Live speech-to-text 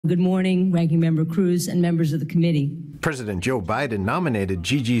Good morning, Ranking Member Cruz and members of the committee. President Joe Biden nominated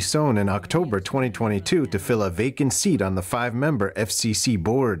Gigi Sohn in October 2022 to fill a vacant seat on the 5-member FCC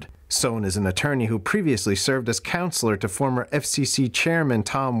board. Sohn is an attorney who previously served as counselor to former FCC Chairman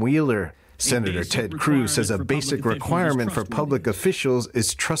Tom Wheeler. Senator Ted Cruz says a basic requirement for public officials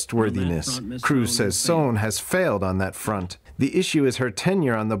is trustworthiness. Cruz says Sohn has failed on that front. The issue is her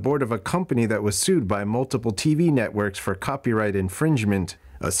tenure on the board of a company that was sued by multiple TV networks for copyright infringement.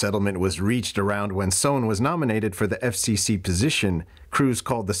 A settlement was reached around when Sohn was nominated for the FCC position. Cruz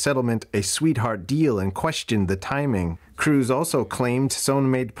called the settlement a sweetheart deal and questioned the timing. Cruz also claimed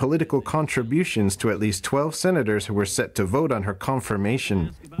Sohn made political contributions to at least 12 senators who were set to vote on her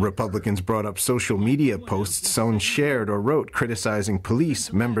confirmation. Republicans brought up social media posts Sohn shared or wrote criticizing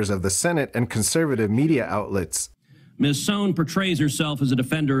police, members of the Senate, and conservative media outlets. Ms. Sohn portrays herself as a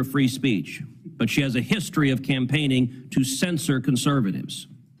defender of free speech, but she has a history of campaigning to censor conservatives.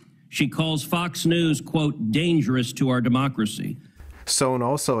 She calls Fox News, quote, dangerous to our democracy. Sohn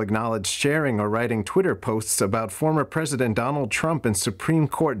also acknowledged sharing or writing Twitter posts about former President Donald Trump and Supreme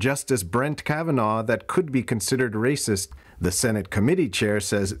Court Justice Brett Kavanaugh that could be considered racist. The Senate committee chair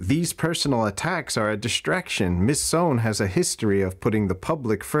says these personal attacks are a distraction. Ms. Sohn has a history of putting the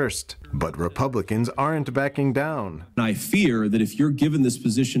public first. But Republicans aren't backing down. I fear that if you're given this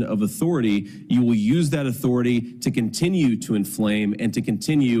position of authority, you will use that authority to continue to inflame and to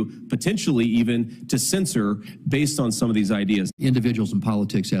continue potentially even to censor based on some of these ideas. Individuals in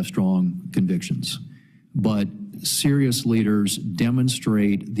politics have strong convictions, but serious leaders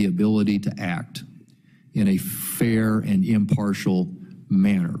demonstrate the ability to act in a fair and impartial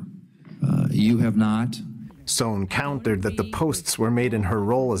manner. You have not. Sohn countered that the posts were made in her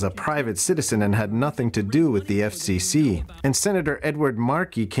role as a private citizen and had nothing to do with the FCC. And Senator Edward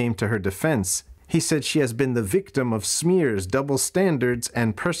Markey came to her defense. He said she has been the victim of smears, double standards,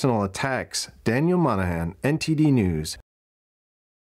 and personal attacks. Daniel Monaghan, NTD News.